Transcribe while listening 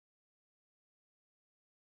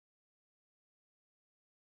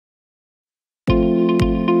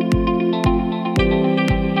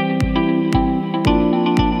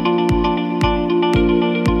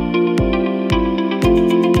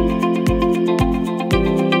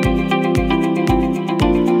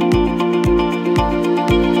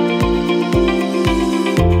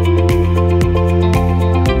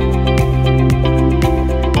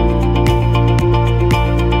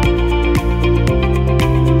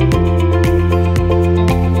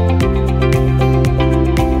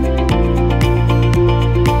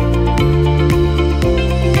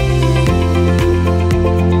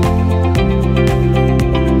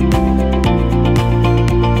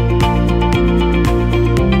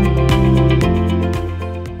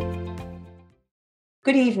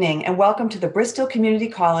Good evening and welcome to the Bristol Community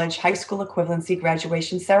College High School Equivalency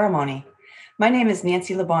Graduation Ceremony. My name is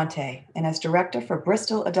Nancy Labonte, and as Director for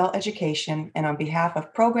Bristol Adult Education and on behalf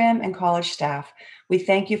of program and college staff, we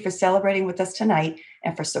thank you for celebrating with us tonight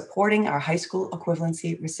and for supporting our high school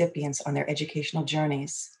equivalency recipients on their educational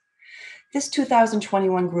journeys. This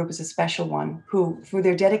 2021 group is a special one who, through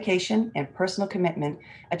their dedication and personal commitment,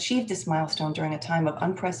 achieved this milestone during a time of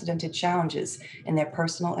unprecedented challenges in their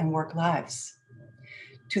personal and work lives.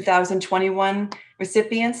 2021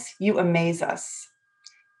 recipients, you amaze us.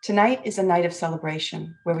 Tonight is a night of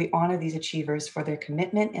celebration where we honor these achievers for their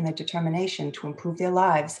commitment and their determination to improve their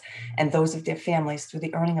lives and those of their families through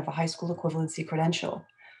the earning of a high school equivalency credential,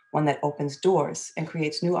 one that opens doors and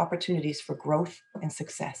creates new opportunities for growth and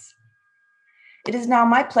success. It is now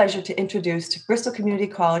my pleasure to introduce Bristol Community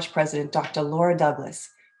College President Dr. Laura Douglas,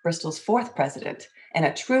 Bristol's fourth president, and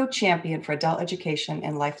a true champion for adult education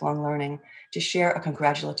and lifelong learning, to share a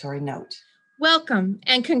congratulatory note. Welcome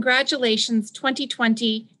and congratulations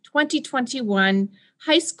 2020-2021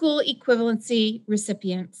 high school equivalency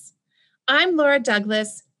recipients. I'm Laura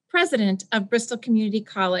Douglas, president of Bristol Community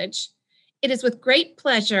College. It is with great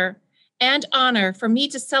pleasure and honor for me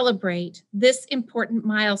to celebrate this important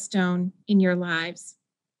milestone in your lives.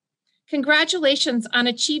 Congratulations on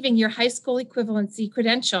achieving your high school equivalency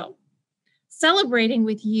credential. Celebrating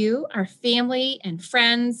with you, our family and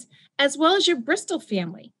friends, as well as your Bristol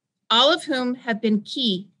family, all of whom have been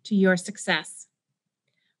key to your success.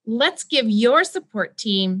 Let's give your support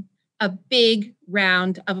team a big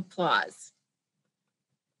round of applause.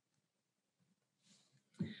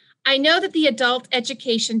 I know that the adult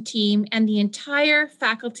education team and the entire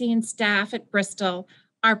faculty and staff at Bristol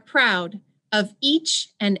are proud of each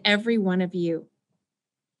and every one of you.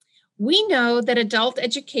 We know that adult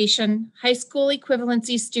education high school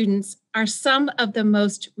equivalency students are some of the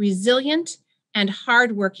most resilient and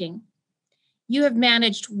hardworking. You have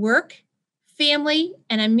managed work, family,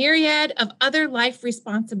 and a myriad of other life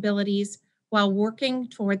responsibilities while working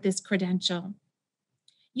toward this credential.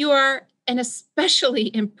 You are an especially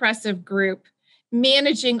impressive group,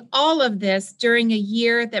 managing all of this during a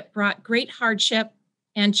year that brought great hardship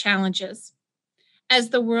and challenges, as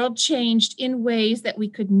the world changed in ways that we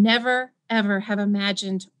could never, ever have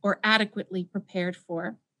imagined or adequately prepared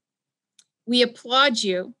for. We applaud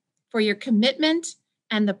you for your commitment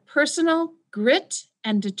and the personal grit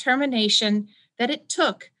and determination that it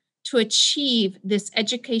took to achieve this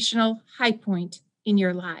educational high point in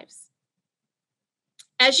your lives.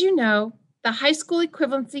 As you know, the high school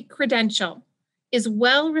equivalency credential is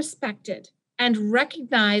well respected and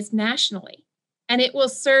recognized nationally, and it will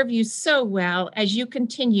serve you so well as you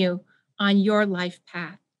continue on your life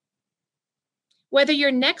path. Whether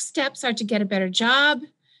your next steps are to get a better job,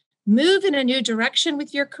 move in a new direction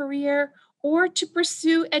with your career, or to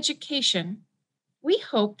pursue education, we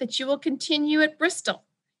hope that you will continue at Bristol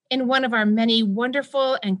in one of our many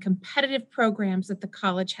wonderful and competitive programs that the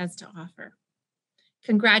college has to offer.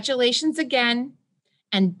 Congratulations again,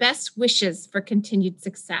 and best wishes for continued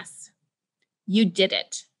success. You did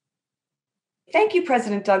it. Thank you,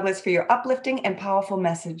 President Douglas, for your uplifting and powerful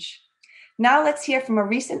message. Now let's hear from a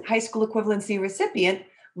recent high school equivalency recipient,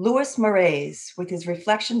 Louis Moraes, with his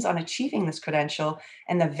reflections on achieving this credential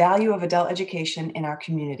and the value of adult education in our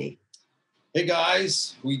community. Hey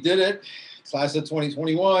guys, we did it. Class of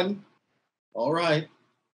 2021. All right.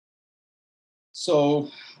 So,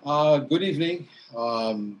 good evening.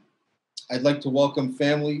 I'd like to welcome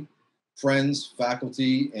family, friends,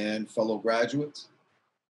 faculty, and fellow graduates.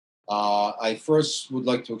 I first would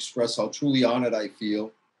like to express how truly honored I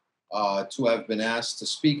feel to have been asked to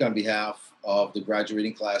speak on behalf of the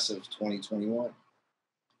graduating class of 2021.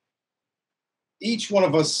 Each one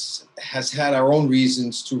of us has had our own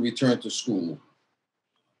reasons to return to school.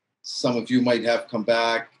 Some of you might have come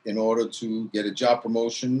back in order to get a job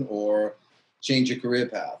promotion or change your career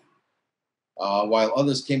path, while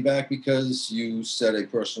others came back because you set a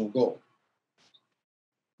personal goal.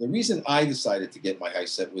 The reason I decided to get my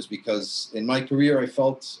HiSET was because in my career, I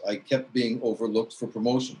felt I kept being overlooked for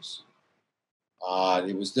promotions.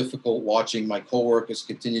 It was difficult watching my coworkers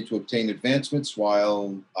continue to obtain advancements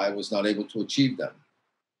while I was not able to achieve them,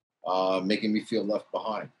 making me feel left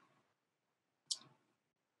behind.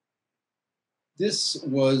 This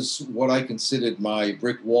was what I considered my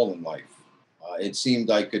brick wall in life. It seemed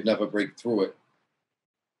I could never break through it.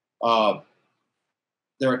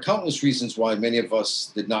 There are countless reasons why many of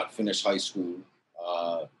us did not finish high school.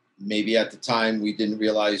 Maybe at the time we didn't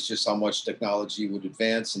realize just how much technology would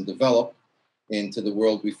advance and develop into the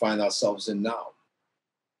world we find ourselves in now.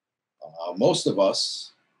 Most of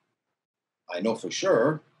us, I know for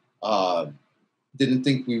sure, didn't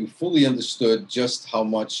think we fully understood just how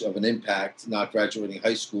much of an impact not graduating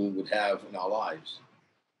high school would have in our lives.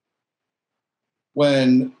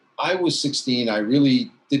 When I was 16, I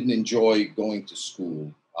really didn't enjoy going to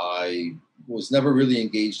school. I was never really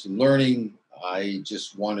engaged in learning. I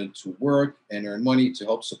just wanted to work and earn money to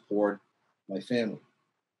help support my family.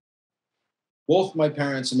 Both my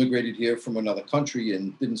parents immigrated here from another country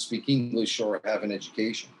and didn't speak English or have an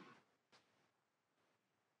education.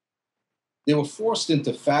 They were forced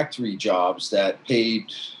into factory jobs that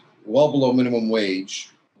paid well below minimum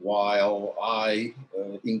wage, while I,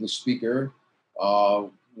 English speaker, uh,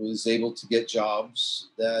 was able to get jobs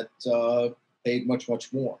that paid much,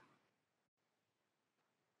 much more.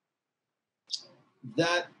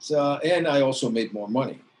 And I also made more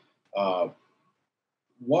money. Uh,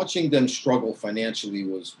 Watching them struggle financially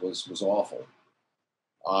was awful.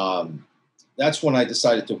 Um, that's when I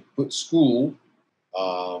decided to quit school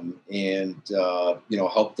and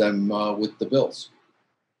help them with the bills.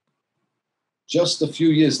 Just a few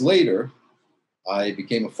years later, I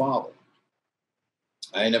became a father.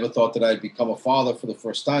 I never thought that I'd become a father for the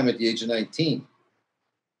first time at the age of 19.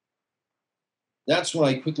 That's when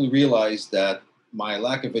I quickly realized that my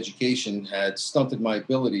lack of education had stunted my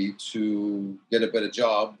ability to get a better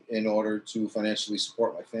job in order to financially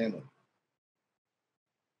support my family.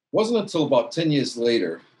 It wasn't until about 10 years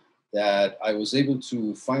later that I was able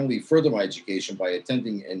to finally further my education by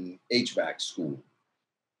attending an HVAC school.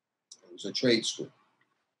 It was a trade school.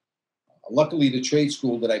 Luckily, the trade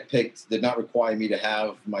school that I picked did not require me to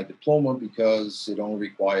have my diploma because it only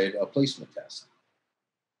required a placement test.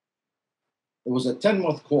 It was a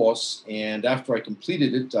 10-month course, and after I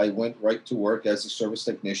completed it, I went right to work as a service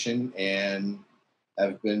technician and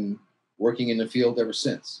have been working in the field ever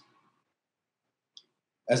since.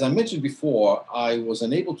 As I mentioned before, I was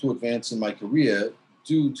unable to advance in my career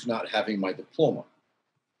due to not having my diploma.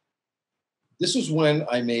 This was when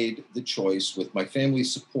I made the choice, with my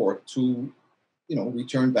family's support, to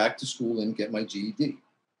return back to school and get my GED.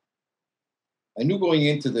 I knew going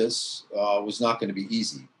into this was not going to be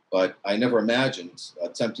easy, but I never imagined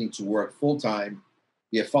attempting to work full time,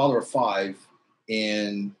 be a father of five,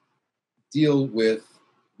 and deal with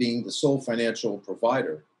being the sole financial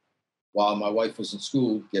provider while my wife was in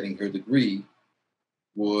school getting her degree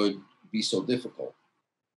would be so difficult.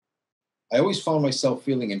 I always found myself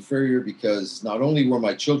feeling inferior because not only were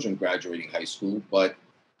my children graduating high school, but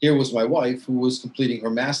here was my wife who was completing her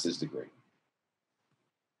master's degree.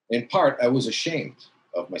 In part, I was ashamed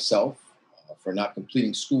of myself for not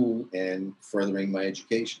completing school and furthering my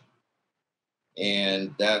education.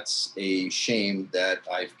 And that's a shame that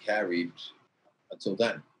I've carried until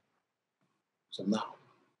then, so now.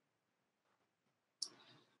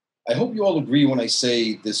 I hope you all agree when I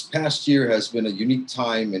say this past year has been a unique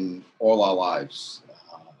time in all our lives,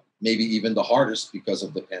 maybe even the hardest because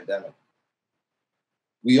of the pandemic.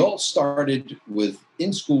 We all started with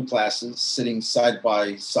in school classes, sitting side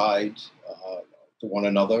by side to one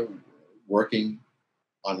another, working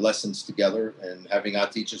on lessons together, and having our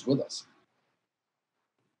teachers with us.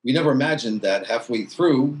 We never imagined that halfway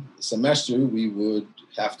through the semester, we would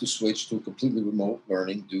have to switch to completely remote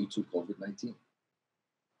learning due to COVID-19.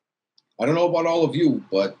 I don't know about all of you,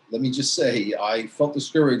 but let me just say, I felt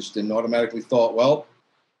discouraged and automatically thought, well,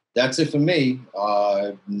 that's it for me.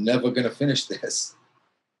 I'm never going to finish this.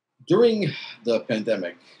 During the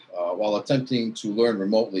pandemic, while attempting to learn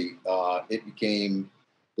remotely, it became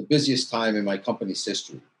the busiest time in my company's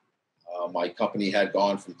history. My company had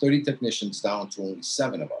gone from 30 technicians down to only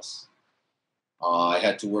 7 of us. I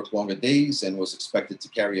had to work longer days and was expected to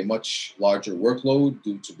carry a much larger workload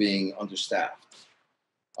due to being understaffed,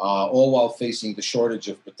 all while facing the shortage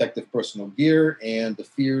of protective personal gear and the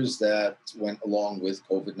fears that went along with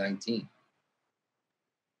COVID-19.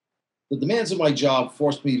 The demands of my job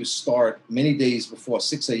forced me to start many days before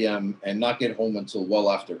 6 a.m. and not get home until well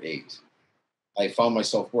after 8. I found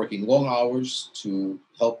myself working long hours to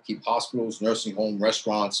help keep hospitals, nursing homes,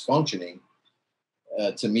 restaurants functioning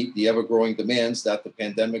to meet the ever-growing demands that the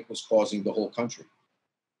pandemic was causing the whole country.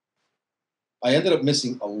 I ended up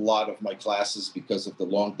missing a lot of my classes because of the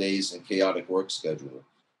long days and chaotic work schedule.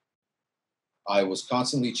 I was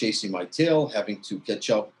constantly chasing my tail, having to catch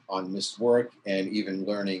up on missed work and even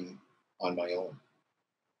learning on my own.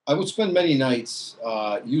 I would spend many nights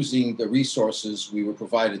using the resources we were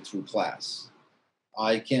provided through class.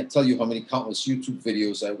 I can't tell you how many countless YouTube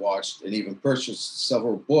videos I watched and even purchased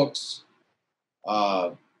several books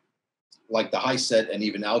uh, like the High Set and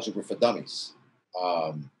even Algebra for Dummies.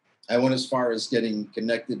 I went as far as getting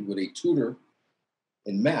connected with a tutor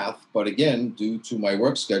in math, but again, due to my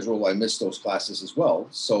work schedule, I missed those classes as well.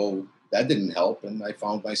 So that didn't help, and I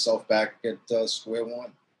found myself back at square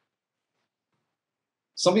one.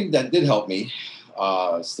 Something that did help me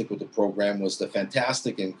stick with the program was the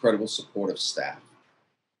fantastic, incredible supportive staff.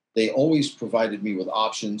 They always provided me with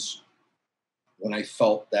options when I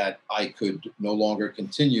felt that I could no longer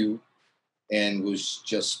continue and was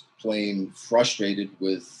just plain frustrated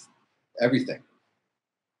with everything.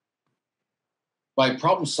 By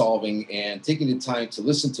problem solving and taking the time to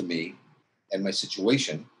listen to me and my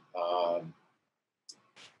situation,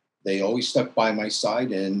 they always stuck by my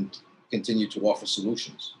side and continued to offer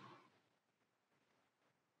solutions.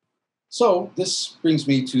 So this brings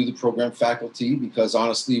me to the program faculty because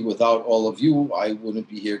honestly, without all of you, I wouldn't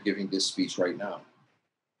be here giving this speech right now.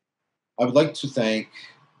 I would like to thank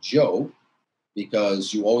Joe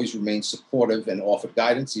because you always remained supportive and offered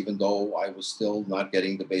guidance, even though I was still not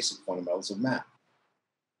getting the basic fundamentals of math.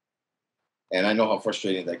 And I know how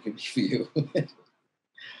frustrating that could be for you.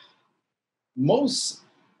 Most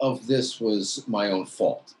of this was my own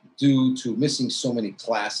fault due to missing so many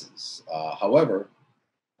classes. However,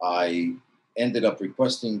 I ended up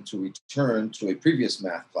requesting to return to a previous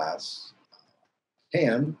math class.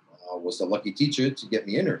 Pam was the lucky teacher to get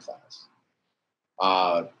me in her class.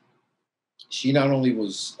 Uh, she not only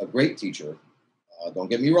was a great teacher, don't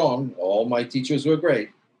get me wrong, all my teachers were great.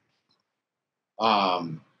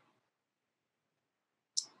 Um,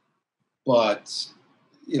 but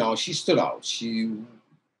she stood out. She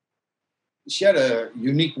had a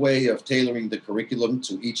unique way of tailoring the curriculum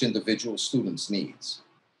to each individual student's needs.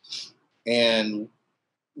 And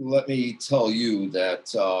let me tell you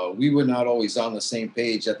that we were not always on the same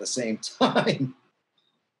page at the same time.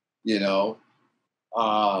 you know,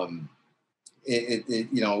 um,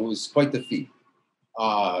 it was quite the feat.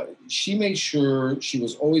 She made sure she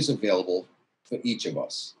was always available for each of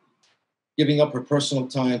us, giving up her personal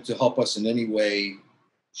time to help us in any way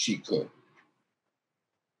she could.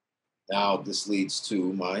 Now, this leads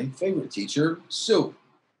to my favorite teacher, Sue.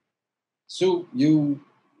 Sue, you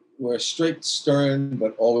were strict, stern,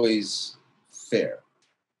 but always fair.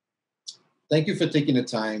 Thank you for taking the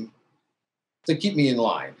time to keep me in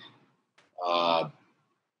line. Uh,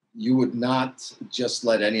 you would not just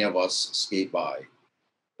let any of us skate by.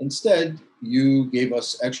 Instead, you gave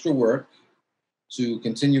us extra work to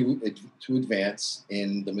continue to advance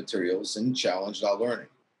in the materials and challenged our learning.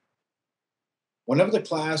 Whenever the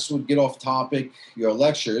class would get off topic, your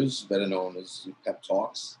lectures, better known as your pep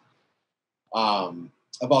talks,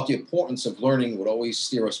 about the importance of learning would always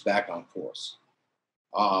steer us back on course.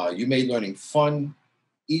 You made learning fun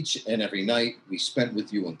each and every night we spent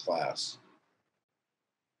with you in class.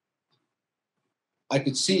 I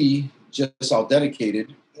could see just how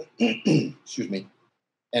dedicated, excuse me,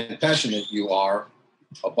 and passionate you are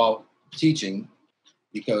about teaching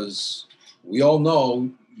because we all know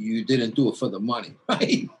you didn't do it for the money,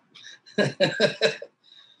 right?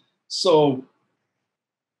 So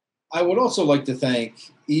I would also like to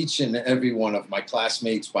thank each and every one of my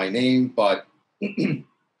classmates by name, but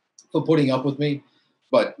for putting up with me,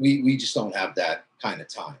 but we just don't have that kind of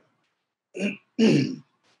time.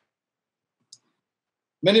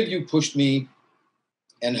 Many of you pushed me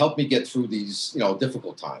and helped me get through these,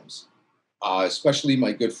 difficult times, especially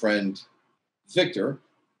my good friend Victor,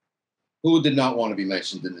 who did not want to be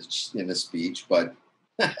mentioned in this speech, but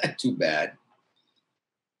too bad.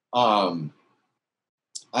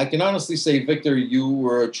 I can honestly say, Victor, you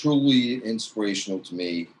were truly inspirational to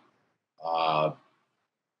me. Uh,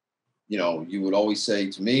 you would always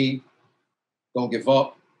say to me, "Don't give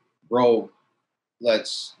up, bro.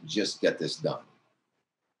 Let's just get this done."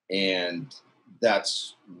 And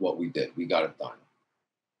that's what we did. We got it done.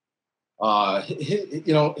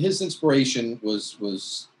 His inspiration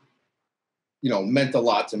was meant a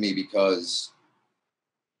lot to me because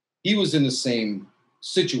he was in the same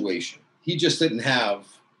situation. He just didn't have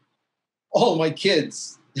all my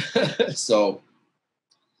kids. So,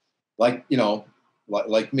 like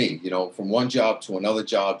me, from one job to another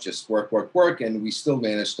job, just work, work, work, and we still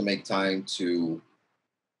managed to make time to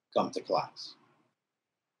come to class.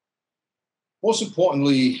 Most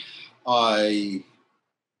importantly, I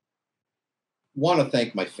want to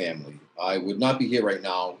thank my family. I would not be here right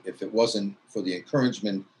now if it wasn't for the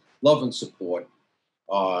encouragement, love, and support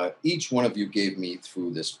each one of you gave me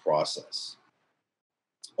through this process.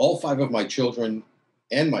 All five of my children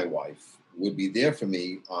and my wife would be there for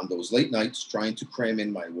me on those late nights trying to cram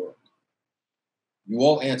in my work. You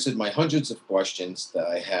all answered my hundreds of questions that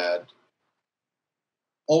I had,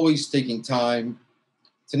 always taking time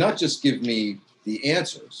to not just give me the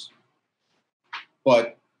answers,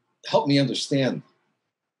 but help me understand.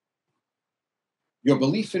 Your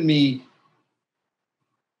belief in me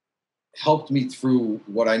helped me through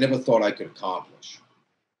what I never thought I could accomplish.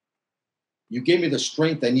 You gave me the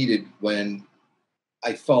strength I needed when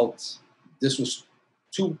I felt this was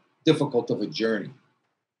too difficult of a journey.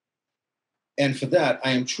 And for that,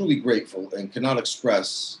 I am truly grateful and cannot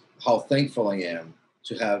express how thankful I am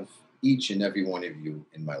to have each and every one of you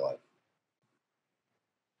in my life.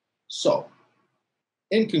 So,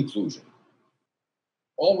 in conclusion,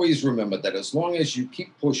 always remember that as long as you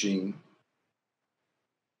keep pushing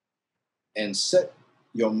and set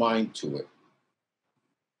your mind to it,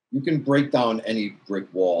 you can break down any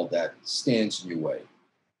brick wall that stands in your way.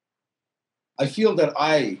 I feel that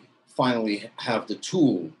I finally have the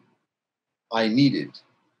tool I needed,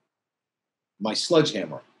 my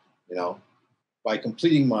sledgehammer, by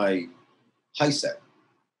completing my high set.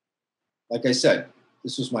 Like I said,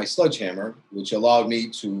 this was my sledgehammer, which allowed me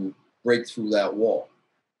to break through that wall.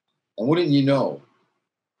 And wouldn't you know,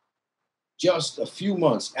 just a few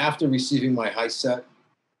months after receiving my high set,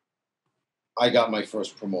 I got my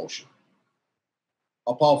first promotion.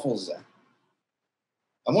 How powerful is that?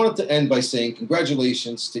 I wanted to end by saying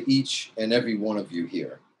congratulations to each and every one of you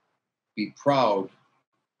here. Be proud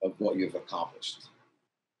of what you've accomplished.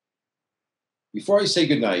 Before I say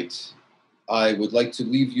goodnight, I would like to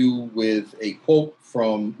leave you with a quote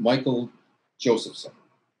from Michael Josephson.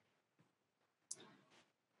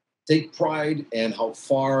 Take pride in how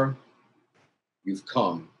far you've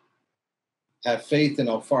come. Have faith in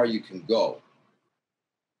how far you can go.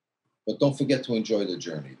 But don't forget to enjoy the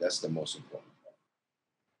journey. That's the most important part.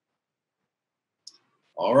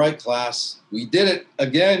 All right, class. We did it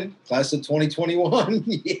again. Class of 2021.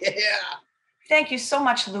 Yeah. Thank you so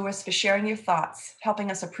much, Louis, for sharing your thoughts, helping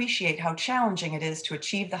us appreciate how challenging it is to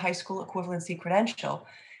achieve the high school equivalency credential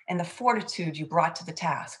and the fortitude you brought to the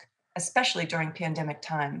task, especially during pandemic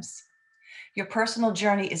times. Your personal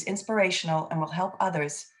journey is inspirational and will help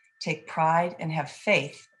others take pride and have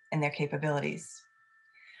faith in their capabilities.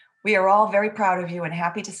 We are all very proud of you and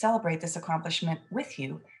happy to celebrate this accomplishment with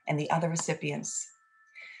you and the other recipients.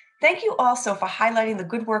 Thank you also for highlighting the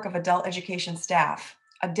good work of adult education staff,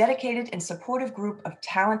 a dedicated and supportive group of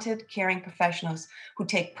talented, caring professionals who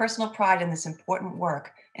take personal pride in this important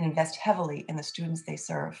work and invest heavily in the students they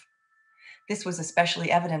serve. This was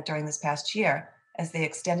especially evident during this past year as they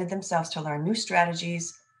extended themselves to learn new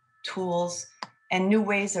strategies, tools, and new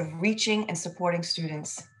ways of reaching and supporting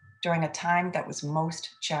students during a time that was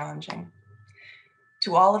most challenging.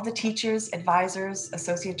 To all of the teachers, advisors,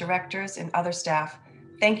 associate directors, and other staff,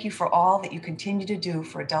 thank you for all that you continue to do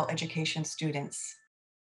for adult education students.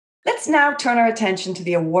 Let's now turn our attention to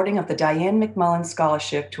the awarding of the Diane McMullen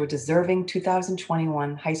Scholarship to a deserving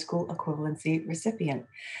 2021 high school equivalency recipient.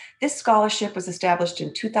 This scholarship was established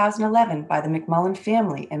in 2011 by the McMullen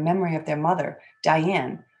family in memory of their mother,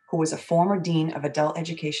 Diane, who was a former dean of adult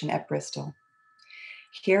education at Bristol.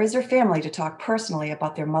 Here is her family to talk personally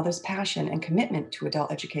about their mother's passion and commitment to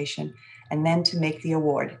adult education, and then to make the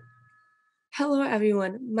award. Hello,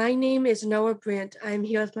 everyone. My name is Noah Brandt. I'm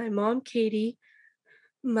here with my mom, Katie,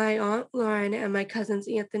 my aunt Lauren, and my cousins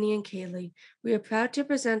Anthony and Kaylee. We are proud to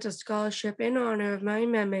present a scholarship in honor of my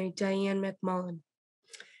memory, Diane McMullen.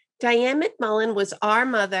 Diane McMullen was our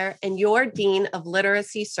mother and your Dean of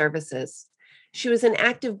Literacy Services. She was an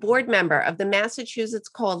active board member of the Massachusetts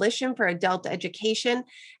Coalition for Adult Education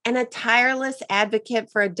and a tireless advocate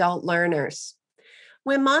for adult learners.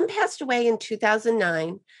 When Mom passed away in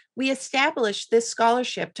 2009, we established this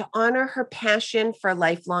scholarship to honor her passion for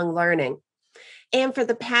lifelong learning. And for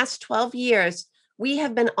the past 12 years, we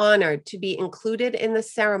have been honored to be included in the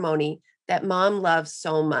ceremony that Mom loves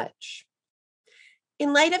so much.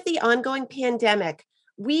 In light of the ongoing pandemic,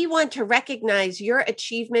 we want to recognize your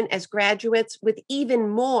achievement as graduates with even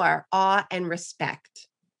more awe and respect.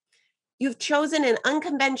 You've chosen an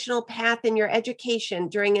unconventional path in your education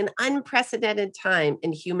during an unprecedented time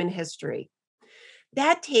in human history.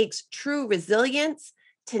 That takes true resilience,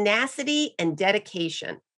 tenacity, and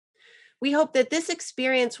dedication. We hope that this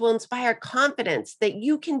experience will inspire confidence that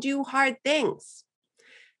you can do hard things.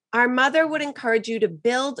 Our mother would encourage you to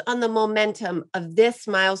build on the momentum of this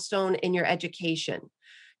milestone in your education.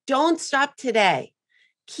 Don't stop today.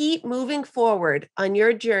 Keep moving forward on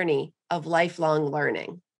your journey of lifelong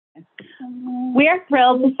learning. We are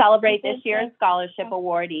thrilled to celebrate this year's scholarship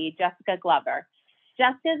awardee, Jessica Glover.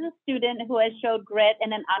 Jessica is a student who has showed grit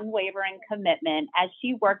and an unwavering commitment as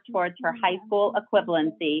she worked towards her high school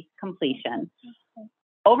equivalency completion,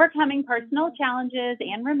 overcoming personal challenges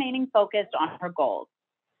and remaining focused on her goals.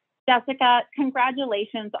 Jessica,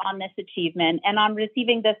 congratulations on this achievement and on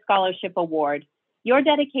receiving this scholarship award. Your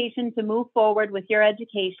dedication to move forward with your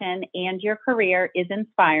education and your career is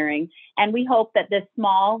inspiring, and we hope that this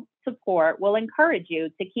small support will encourage you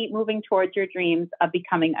to keep moving towards your dreams of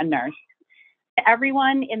becoming a nurse. To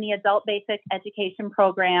everyone in the Adult Basic Education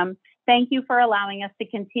program, thank you for allowing us to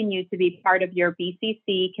continue to be part of your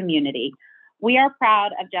BCC community. We are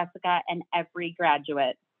proud of Jessica and every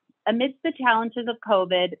graduate. Amidst the challenges of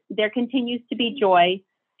COVID, there continues to be joy.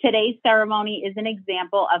 Today's ceremony is an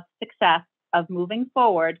example of success of moving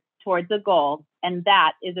forward towards a goal, and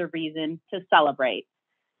that is a reason to celebrate.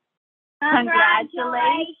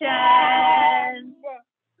 Congratulations!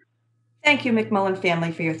 Thank you, McMullen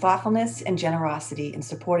family, for your thoughtfulness and generosity in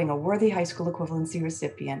supporting a worthy high school equivalency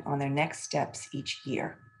recipient on their next steps each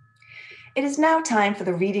year. It is now time for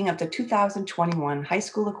the reading of the 2021 high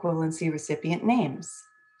school equivalency recipient names.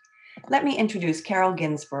 Let me introduce Carol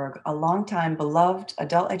Ginsberg, a longtime beloved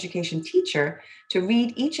adult education teacher, to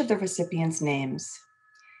read each of the recipients' names.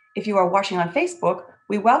 If you are watching on Facebook,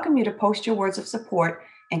 we welcome you to post your words of support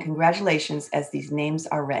and congratulations as these names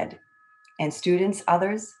are read. And students,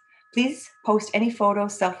 others, please post any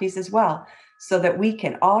photos, selfies as well, so that we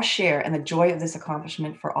can all share in the joy of this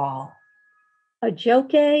accomplishment for all.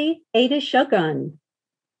 Ajoke Adeshogun,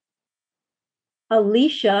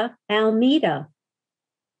 Alicia Almeida,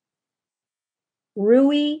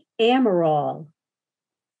 Rui Amaral,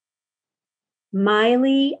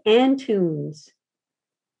 Miley Antunes,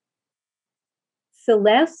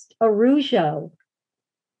 Celeste Arujo,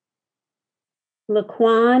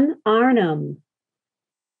 Laquan Arnhem,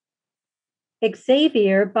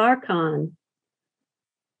 Xavier Barcon,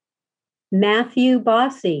 Matthew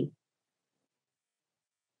Bossy,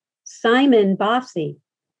 Simon Bossy,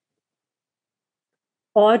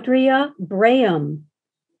 Audria Braham,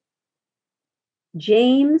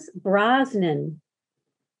 James Brosnan,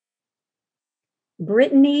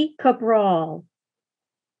 Brittany Cabral,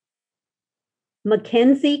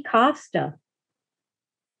 Mackenzie Costa,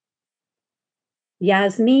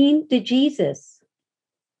 Yasmin DeJesus,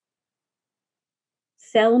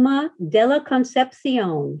 Selma de la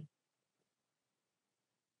Concepcion,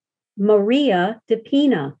 Maria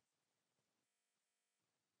DePina,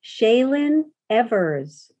 Shaylin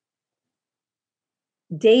Evers,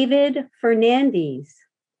 David Fernandez,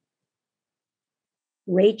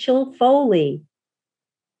 Rachel Foley,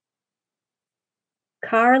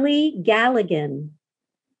 Carly Galligan,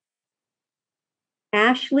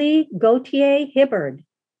 Ashley Gautier Hibbard,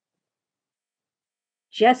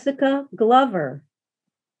 Jessica Glover,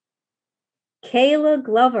 Kayla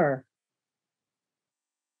Glover,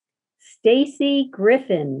 Stacy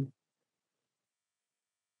Griffin,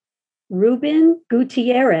 Ruben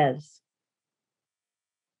Gutierrez,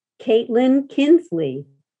 Caitlin Kinsley,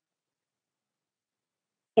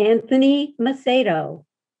 Anthony Macedo,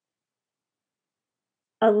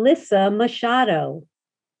 Alyssa Machado,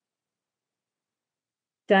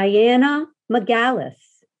 Diana McGallis,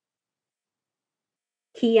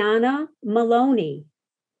 Kiana Maloney,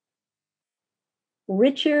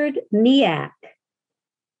 Richard Miak,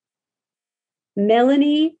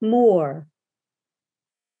 Melanie Moore,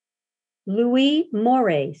 Louis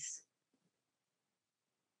Moraes,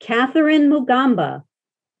 Catherine Mugamba,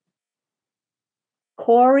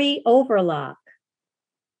 Corey Overlock,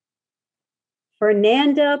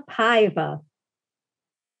 Fernanda Paiva,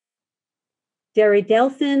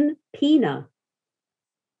 Deridelson Pina,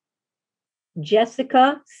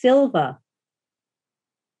 Jessica Silva,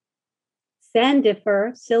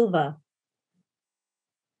 Sandifer Silva,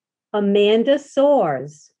 Amanda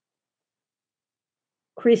Soares,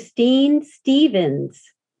 Christine Stevens,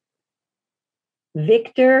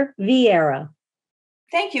 Victor Vieira.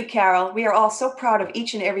 Thank you, Carol. We are all so proud of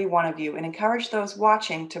each and every one of you and encourage those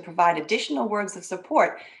watching to provide additional words of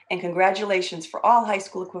support and congratulations for all high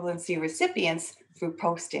school equivalency recipients through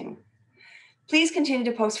posting. Please continue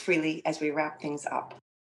to post freely as we wrap things up.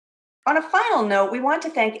 On a final note, we want to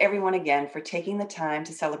thank everyone again for taking the time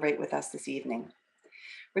to celebrate with us this evening.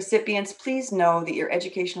 Recipients, please know that your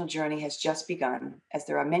educational journey has just begun, as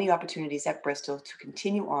there are many opportunities at Bristol to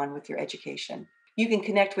continue on with your education. You can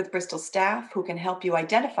connect with Bristol staff who can help you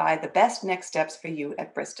identify the best next steps for you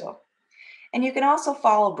at Bristol. And you can also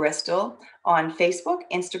follow Bristol on Facebook,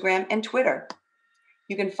 Instagram, and Twitter.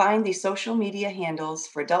 You can find the social media handles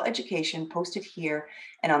for adult education posted here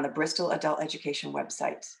and on the Bristol Adult Education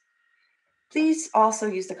website. Please also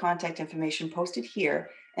use the contact information posted here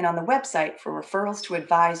and on the website for referrals to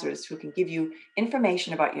advisors who can give you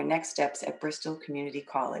information about your next steps at Bristol Community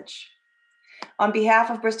College. On behalf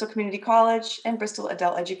of Bristol Community College and Bristol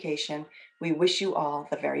Adult Education, we wish you all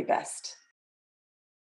the very best.